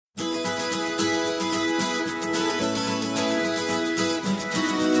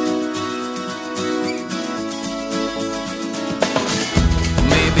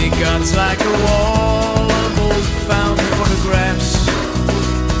It's like a wall of old found photographs,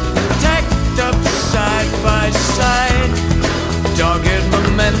 tacked up side by side, dogged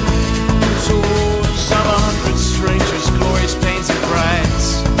mementos of 100 strangers, glories, pains, and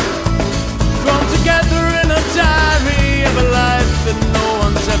prides, thrown together in a diary of a life that no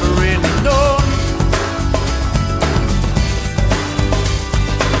one's ever really known.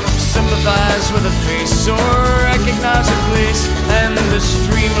 Sympathize with a face or recognize a place, and this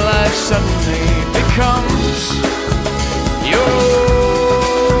dream life suddenly becomes yours.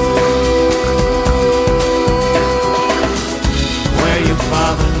 Where your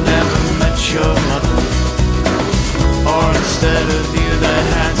father never met your mother, or instead of you they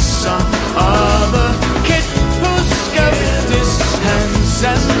had some other kid who scuffed his hands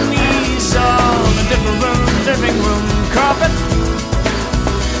and knees on a different living room carpet,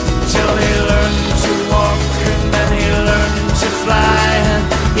 till he learned to walk and then he learned to fly, and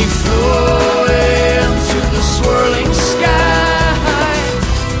he flew away into the swirling sky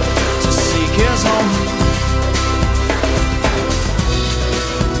to seek his home.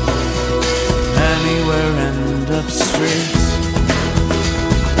 Anywhere end up straight.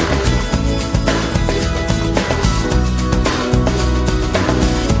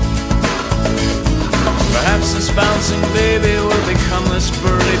 Perhaps this bouncing baby will become this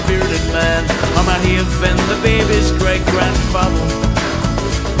burly bearded man, or might he have been the baby's great-grandfather?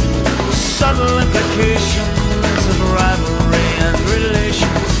 Subtle implications of rivalry and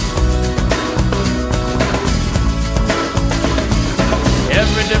relation.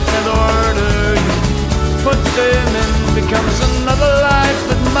 Every different order you put them in becomes another life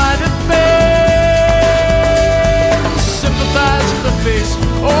that might have been. Sympathize with the face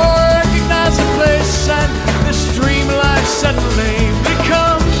or recognize a place, and this dream life suddenly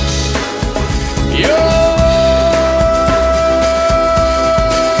becomes yours.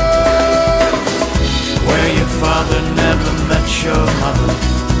 Where your father never met your mother,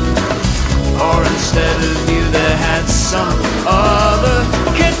 or instead of you they had some other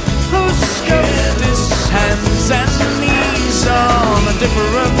kid who scuffed his hands and knees on a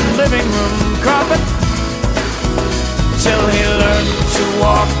different living room carpet, till he learned to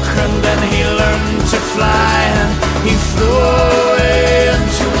walk and then he learned to fly, and he flew away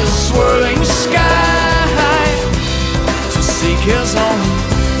into the swirling sky to seek his home.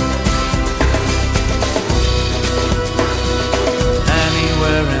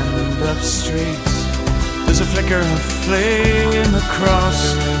 Anywhere end up straight. There's a flicker of flame across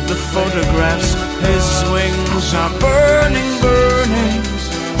the photographs. His wings are burning, burning.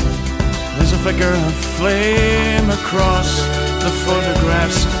 There's a flicker of flame across the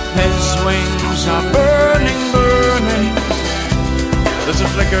photographs. His wings are burning, burning. There's a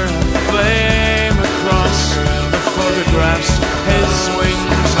flicker of flame across the photographs. His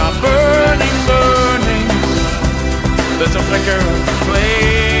wings are burning, burning. There's a flicker of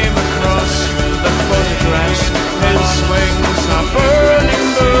flame across the photographs. His wings are burning,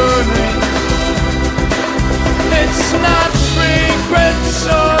 burning. It's not regrets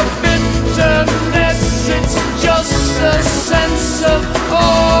or bitterness, it's just a sense of,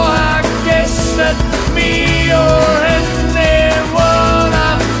 oh, I guess that me or anyone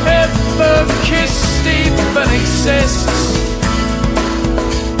I've ever kissed even exists.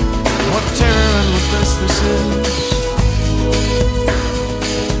 What terror and what bliss this is.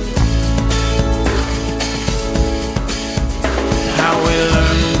 How we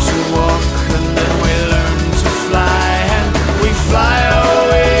learn to walk and then we learn to fly, and we fly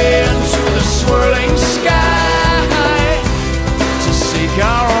away into the swirling sky to seek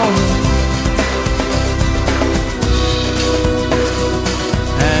our own.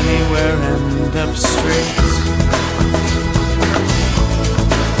 Anywhere end up straight.